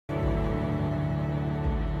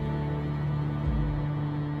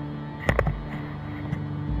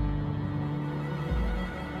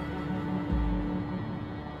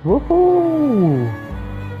Woohoo!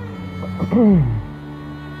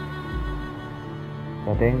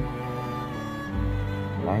 Settings,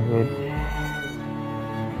 language.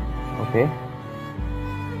 Okay.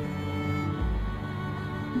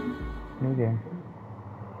 New game.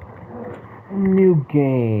 New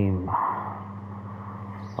game.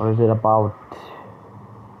 What is it about?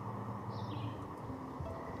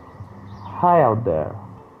 Hi out there.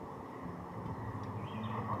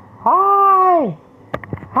 Hi!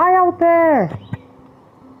 Hi out there!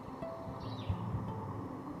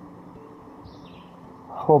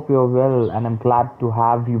 Hope you're well and I'm glad to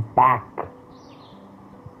have you back.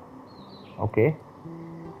 Okay.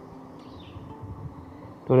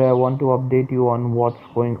 Today I want to update you on what's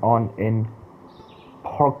going on in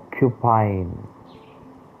Porcupine.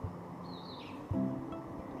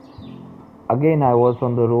 Again, I was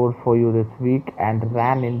on the road for you this week and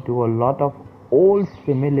ran into a lot of old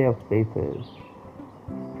familiar places.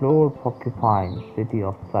 Explore Porcupine, City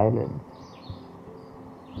of Silence.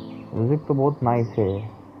 Music तो बहुत nice है.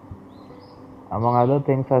 Among other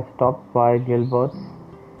things, I stopped by Gilbert's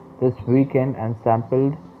this weekend and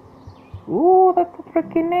sampled. Ooh, that's a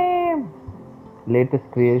tricky name. Latest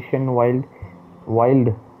creation,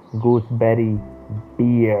 wild gooseberry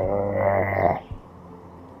beer.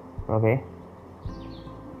 Okay.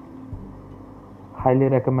 Highly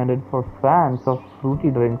recommended for fans of fruity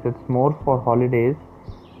drinks. It's more for holidays,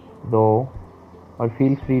 though. Or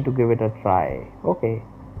feel free to give it a try. Okay.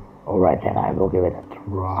 Alright, then I will give it a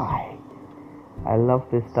try. I love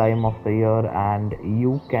this time of the year, and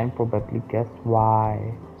you can probably guess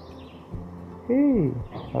why. Hey,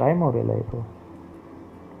 rhyme हो रहा है.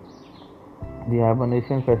 The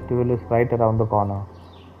Hibernation Festival is right around the corner.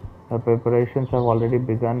 The preparations have already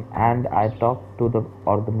begun, and I talked to the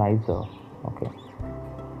organizer. Okay.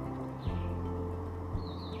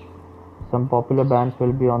 Some popular bands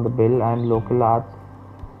will be on the bill, and local arts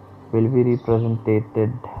will be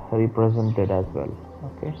represented as well.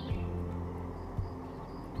 Okay.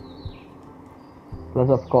 Plus,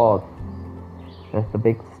 of course, there's the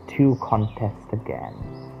big stew contest again.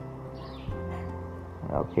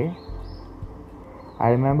 Okay.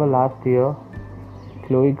 I remember last year,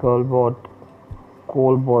 Chloe Colbert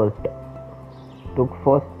took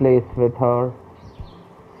first place with her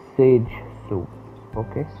sage soup.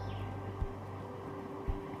 Okay.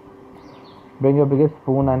 Bring your biggest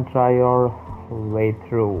spoon and try your way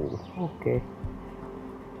through. Okay.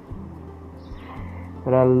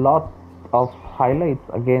 There are a lot of highlights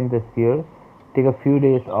again this year. Take a few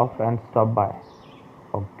days off and stop by.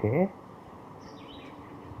 Okay.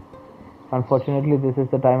 Unfortunately, this is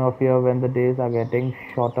the time of year when the days are getting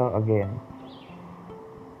shorter again.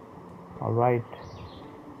 Alright.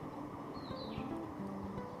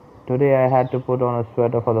 Today I had to put on a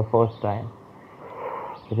sweater for the first time.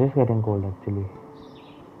 It is getting cold actually.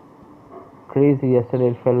 Crazy,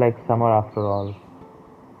 yesterday it felt like summer after all.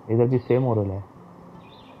 Either be same or less.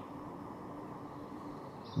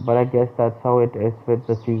 But I guess that's how it is with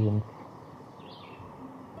the seasons.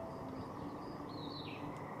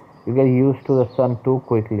 You get used to the sun too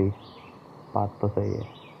quickly. बात तो सही है.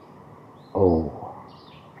 Oh.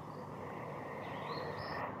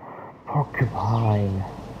 Porcupine.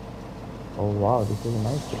 Oh wow, this is a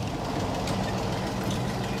nice thing.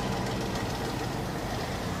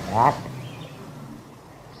 Act.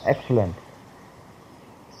 Excellent.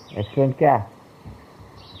 Excellent क्या?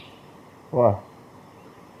 What?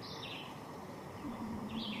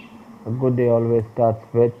 A good day always starts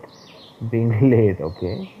with being late,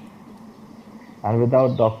 okay? And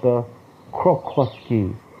without Dr.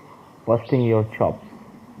 Krokowski busting your chops.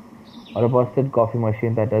 Or a busted coffee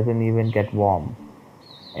machine that doesn't even get warm.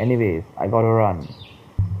 Anyways, I gotta run.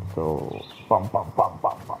 So, pum.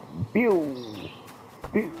 Pew!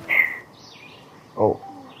 Pew! Oh.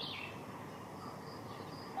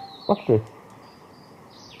 What's this?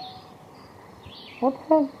 What's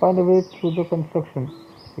that? Find a way through the construction.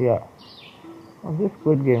 Yeah. Oh, this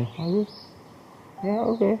good game. Oh, this? Yeah,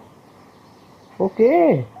 okay.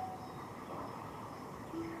 Okay.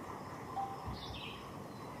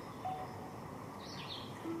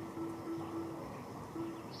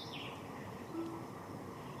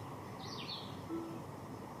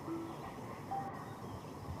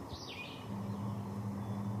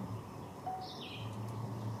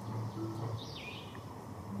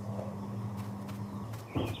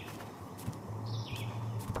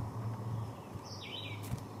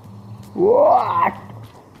 What?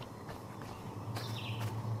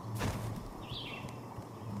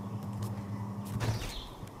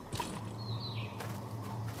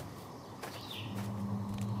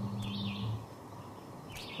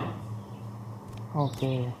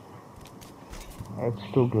 Okay.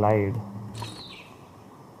 X2 glide.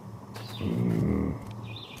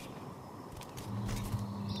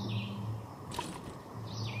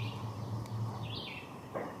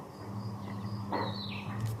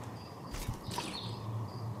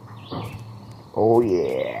 Oh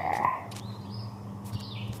yeah.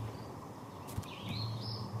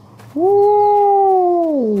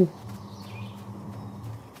 Woo!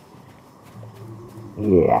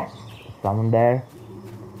 Yes. Someone there?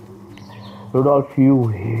 Rudolph, you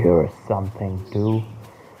hear something too.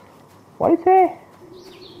 What do you say?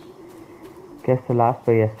 Guess the last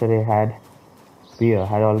beer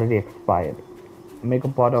had already expired. Make a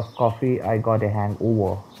pot of coffee, I got a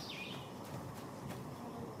hangover.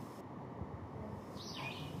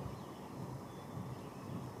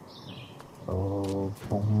 Oh,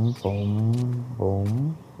 boom, boom,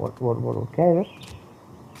 boom. What, okay.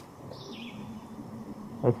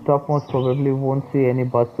 The stop most probably won't see any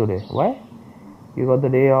bus today. Why? You got the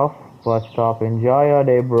day off? Bus stop. Enjoy your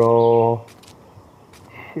day, bro.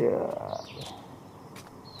 Sure.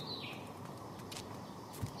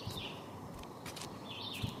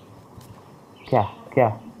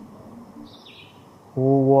 Kya?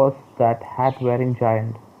 Who was that hat wearing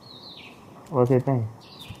giant? Was it me?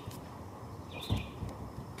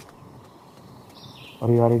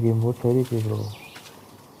 अरे यार ये game बहुत सही थी bro.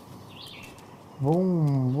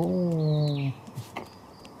 Boom boom.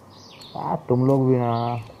 तुम लोग भी ना.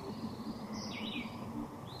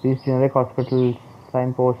 These generic hospital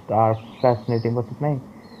signposts are fascinating, but नहीं.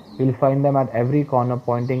 You'll find them at every corner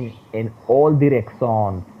pointing in all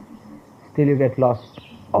directions. Still you get lost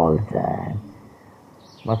all the time.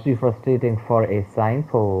 Must be frustrating for a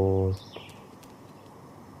signpost.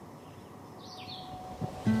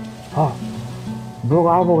 Bro,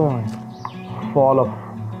 गायब हो गया मैं. Fall of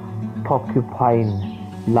PORCUPINE,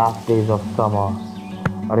 last days of summer.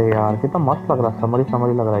 अरे यार कितना मस्त लग रहा.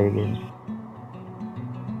 समरी लग रहा है ये game.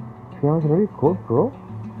 This game is really good, bro.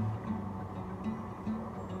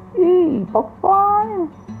 PORCUPINE.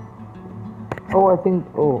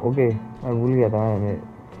 Okay. मैं भूल गया था मैं.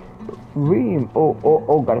 Reem.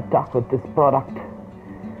 Gotta talk with this product.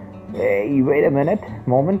 Hey, wait a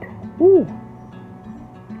moment. Ooh.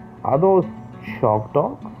 Are those shock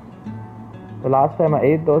dogs? The last time I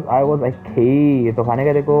ate those, I was like, hey, तो खाने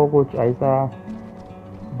का देखो कुछ ऐसा.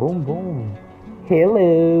 Boom, boom.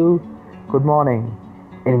 Hello. Good morning,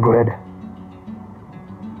 Ingrid.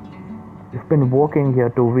 You've been working here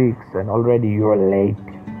 2 weeks and already you're late.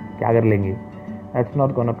 क्या कर लेंगे? That's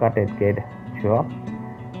not gonna cut it, kid. Sure.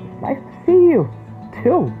 It's nice to see you,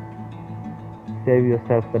 too. Save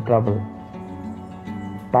yourself the trouble.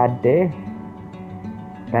 Bad day?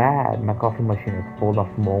 Bad. My coffee machine is full of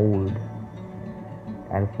mold.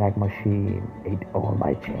 And the snack machine ate all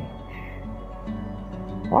my change.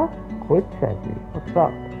 What? Quit, sadly. What's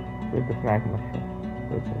up with the snack machine?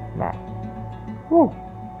 With the snack. Woo!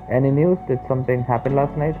 Any news? Did something happen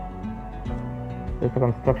last night? There's a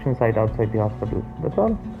construction site outside the hospital. That's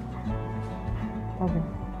all? Okay.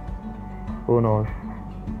 Who knows?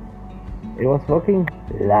 It was working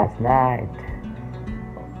last night.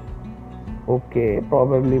 Okay,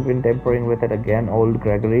 probably been tampering with it again, old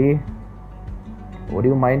Gregory. Would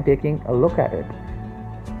you mind taking a look at it?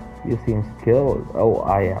 You seem skilled. Oh,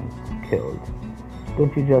 I am skilled.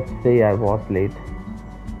 Don't you just say I was late.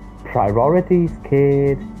 Priorities,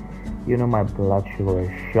 kid. You know my blood sugar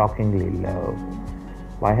is shockingly low.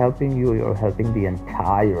 By helping you, you're helping the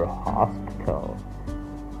entire hospital.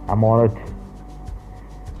 I'm on it.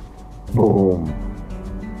 Boom.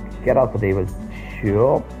 Get off the table.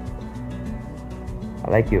 Sure.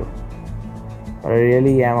 I like you. But I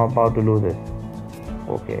really am about to lose it.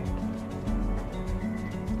 Okay.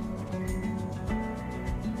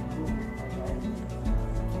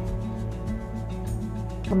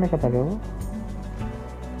 What did I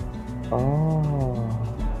Oh.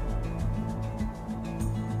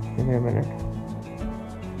 Give me a minute.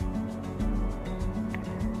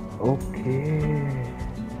 Okay.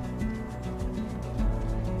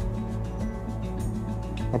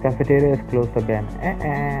 The cafeteria is closed again.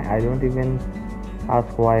 I don't even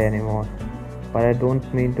ask why anymore. But I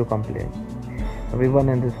don't mean to complain. Everyone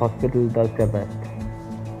in this hospital does their best.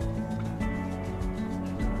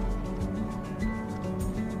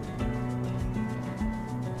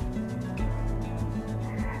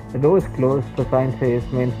 The door is closed. The sign says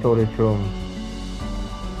main storage room.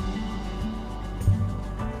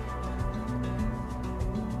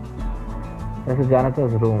 This is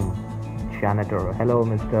janitor's room. Janitor. Hello,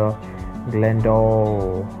 Mr.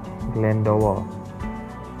 Glendower.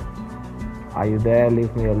 Are you there?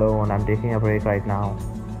 Leave me alone. I'm taking a break right now.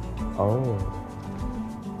 Oh.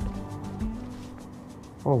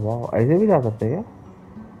 ओ वाह, ऐसे भी जा सकते हैं क्या?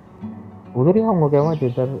 उधर ही आऊंगा क्या मैं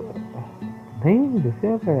जिधर? नहीं, this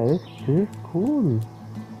is cool.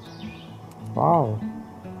 Wow.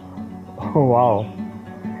 Wow.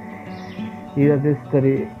 Either this the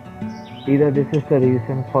either this is the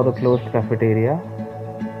reason for the closed cafeteria,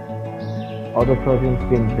 or the surgeon's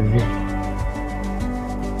been busy.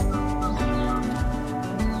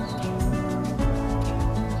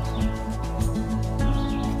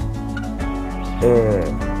 Uh,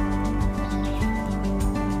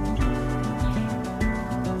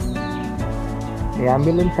 the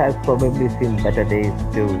ambulance has probably seen better days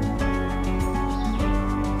too.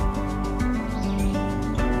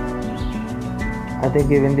 I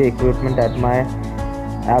think even the equipment at my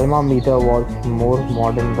alma meter was more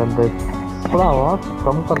modern than this. थोड़ा आवाज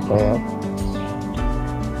कम करता है यार.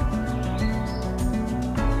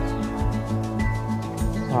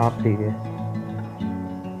 हाँ ठीक है.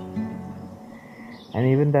 And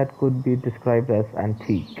even that could be described as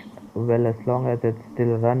antique. Well, as long as it's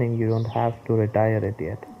still running, you don't have to retire it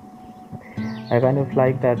yet. I kind of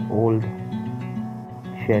like that old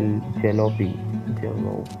jalopy.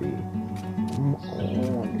 Jalopy.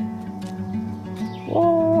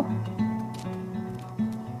 Oh.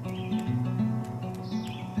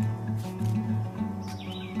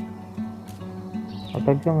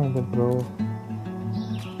 अटक गया मैं तो bro.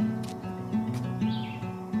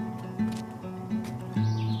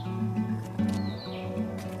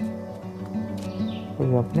 कुछ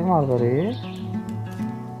अपने मार कर रही है.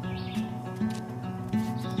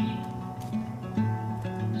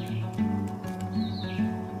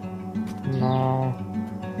 ना.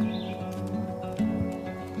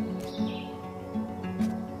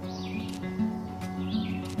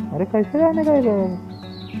 अरे कैसे जाने का इधर?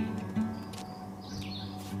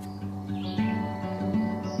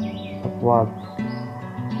 बकवास.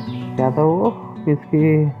 क्या था वो? किसकी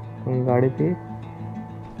गाड़ी थी?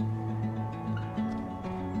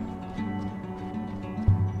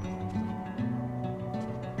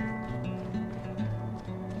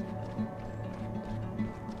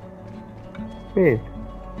 Wait.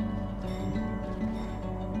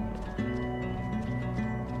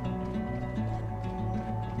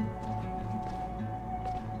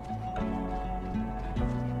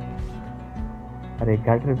 अरे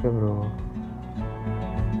क्या ट्रिप है ब्रो?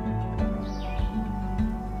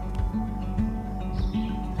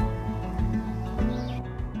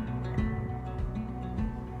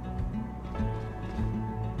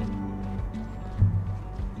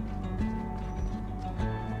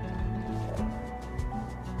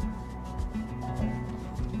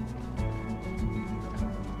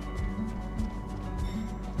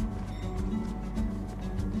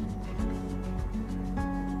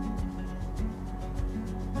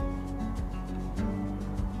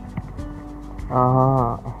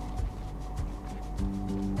 हाँ.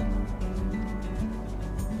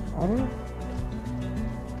 अरे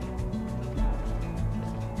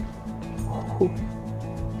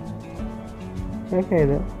क्या क्या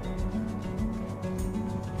इधर?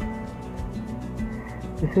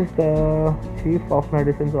 This is the chief of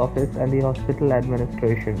medicine's office and the hospital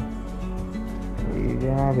administration.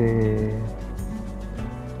 Yeah, bhai.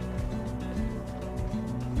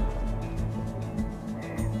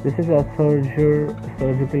 This is a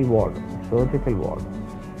surgical ward. Surgical ward.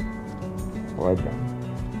 Right then.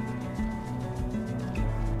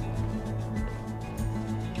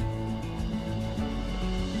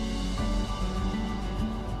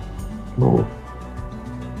 No.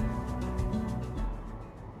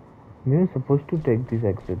 You're supposed to take these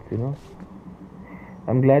exits, you know.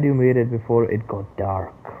 I'm glad you made it before it got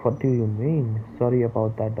dark. What do you mean? Sorry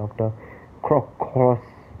about that, Dr. Krokowski.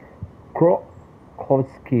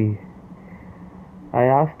 I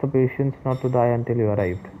asked the patients not to die until you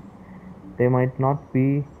arrived. They might not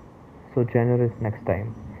be so generous next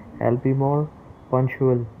time. I'll be more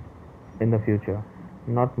punctual in the future.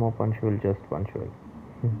 Not more punctual, just punctual.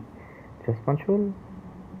 Just punctual?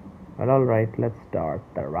 Well, alright, let's start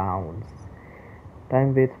the rounds.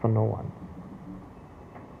 Time waits for no one.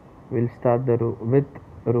 We'll start with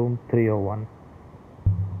room 301.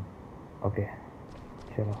 Okay.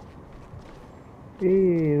 चलो.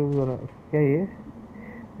 क्या ये?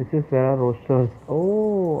 This is where our rosters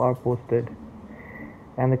are posted,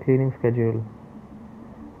 and the cleaning schedule.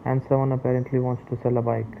 And someone apparently wants to sell a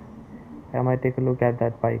bike. I might take a look at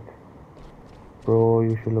that bike. Bro,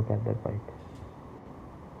 you should look at that bike.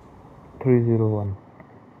 301.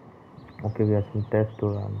 Okay, we have some tests to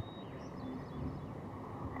run.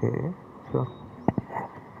 Okay, so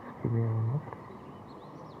give me a minute.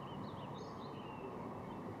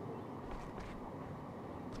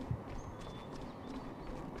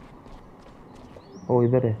 Oh,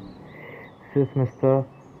 इधर है. This is Mr.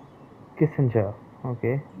 Kissinger.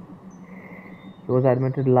 Okay. He was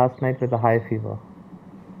admitted last night with a high fever.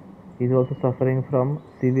 He is also suffering from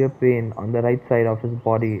severe pain on the right side of his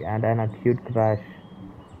body and an acute crash.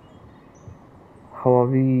 How are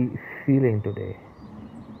we feeling today?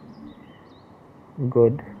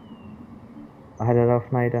 Good. I had a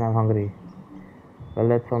rough night and I'm hungry. Well,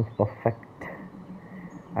 that sounds perfect.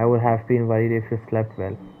 I would have been worried if you slept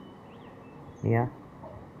well. Yeah?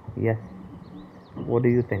 Yes. What do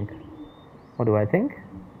you think? What do I think?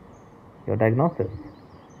 Your diagnosis.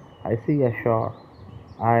 I see, yeah, sure.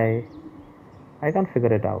 I I can't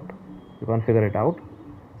figure it out. You can't figure it out?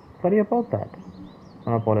 Sorry about that.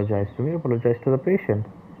 Don't apologize to me, apologize to the patient.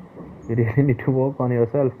 You really need to work on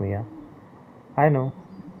yourself, Mia. I know.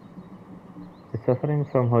 You're suffering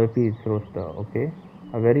from herpes zoster, okay?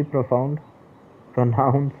 A very profound,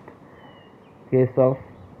 pronounced case of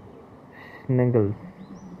shingles.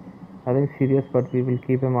 Nothing serious, but we will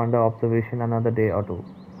keep him under observation another day or two.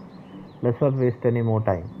 Let's not waste any more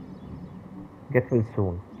time. Get well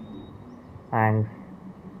soon. Thanks.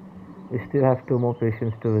 We still have two more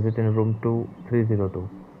patients to visit in room 2302.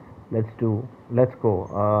 Let's go.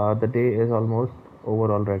 The day is almost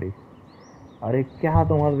over already. अरे क्या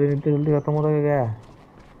तुम्हारा दिन इतनी जल्दी खत्म होता गया है?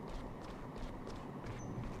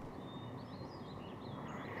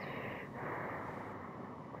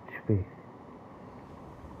 कुछ भी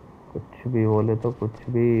कुछ भी बोले तो कुछ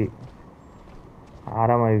भी.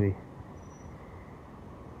 आराम है भी.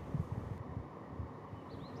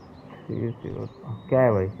 30. क्या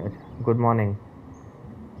है भाई? अच्छा, good morning.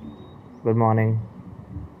 Good morning.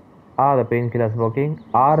 Are the painkillers working?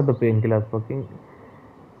 Are the painkillers working?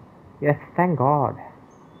 Yes, thank God.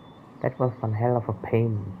 That was one hell of a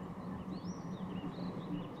pain.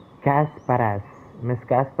 Kasparas. Miss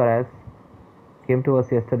Kasparas came to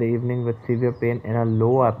us yesterday evening with severe pain in her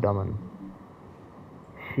lower abdomen.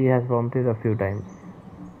 She has vomited a few times.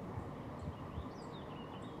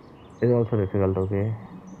 It's also difficult, okay?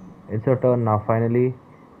 It's your turn now, finally.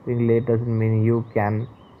 Being late doesn't mean you can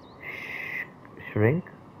shrink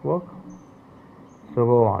work. So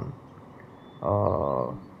go on.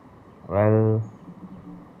 Uh, well,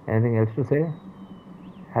 anything else to say?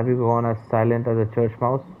 Have you gone as silent as a church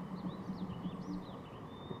mouse?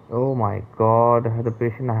 Oh my god, the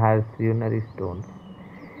patient has urinary stones.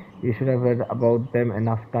 You should have read about them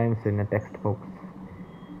enough times in your textbooks.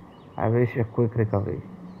 I wish a quick recovery.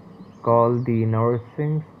 Call the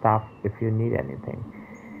nursing staff if you need anything.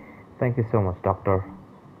 Thank you so much, doctor.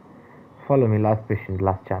 Follow me, last patient,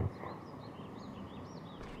 last chance.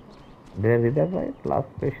 Did I read that right? Last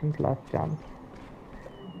patient, last chance.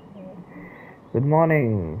 Good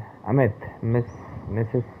morning, Amit,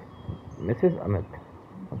 Mrs. Mrs. Amit.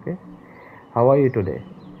 Okay. How are you today?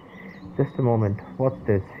 Just a moment. What's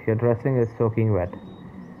this? Your dressing is soaking wet.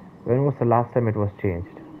 When was the last time it was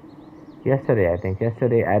changed? Yesterday, I think.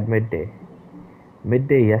 Yesterday at midday.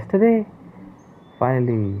 Midday yesterday?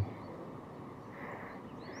 Finally.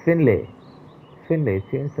 Finlay. Finlay,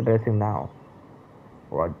 change the dressing now.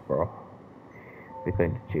 Right, bro. We're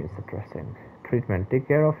going to change the dressing. Treatment. Take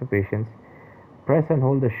care of your patients. Press and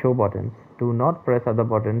hold the show buttons. Do not press other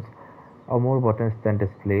buttons or more buttons than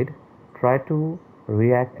displayed. Try to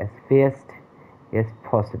react as fast as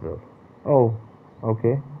possible. Oh,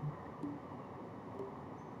 okay.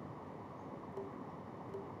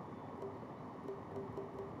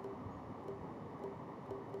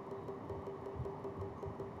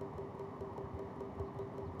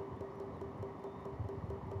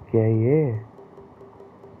 क्या ये?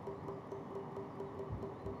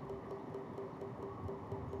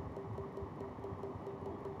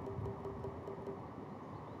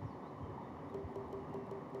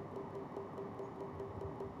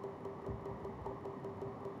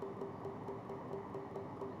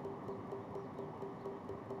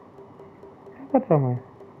 क्या कर रहा हूँ मैं?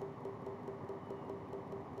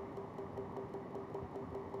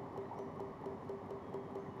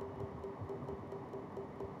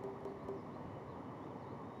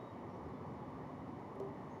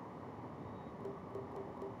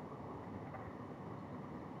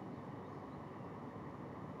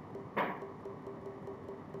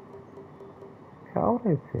 क्या हो रहा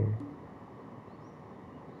है इससे?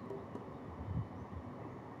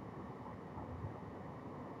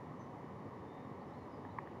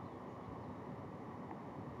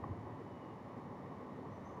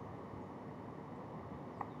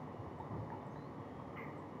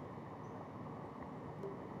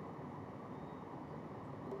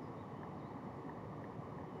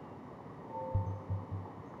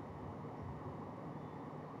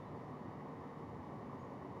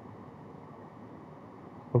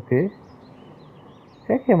 Okay.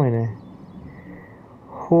 क्या किया मैंने?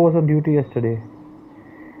 Who was on duty yesterday?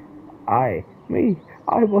 I. Me.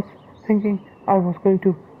 I was thinking I was going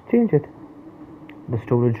to change it. The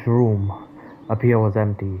storage room up here was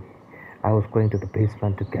empty. I was going to the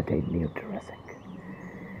basement to get a new dressing.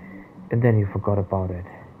 And then you forgot about it.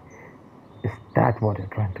 Is that what you're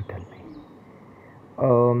trying to tell me?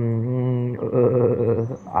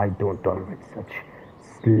 I don't tolerate such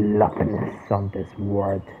sloppiness on this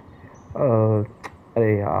word. Uh,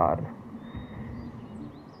 अरे यार.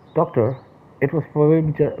 Doctor, it was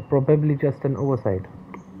probably just an oversight.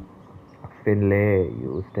 Finlay,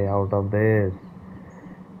 you stay out of this.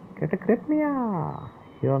 Get a grip, Mia.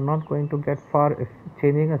 You're not going to get far if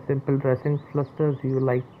changing a simple dressing flusters you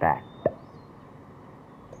like that.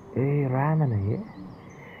 Hey, Raman, eh?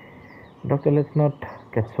 Doctor, let's not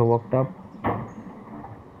get so worked up.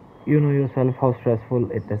 You know yourself how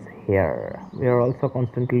stressful it is here. We are also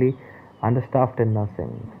constantly understaffed in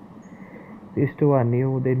nursing. These two are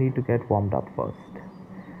new, they need to get warmed up first.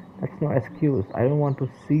 That's no excuse. I don't want to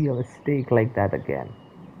see a mistake like that again.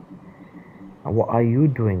 And what are you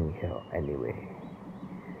doing here anyway?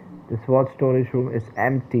 This ward storage room is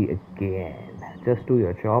empty again. Just do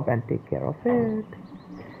your job and take care of it.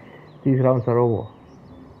 These rounds are over.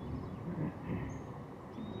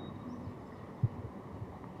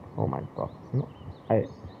 Oh my god. No. I.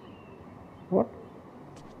 What?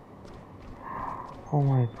 Oh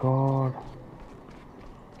my god.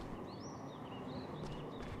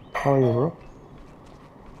 How are you, bro?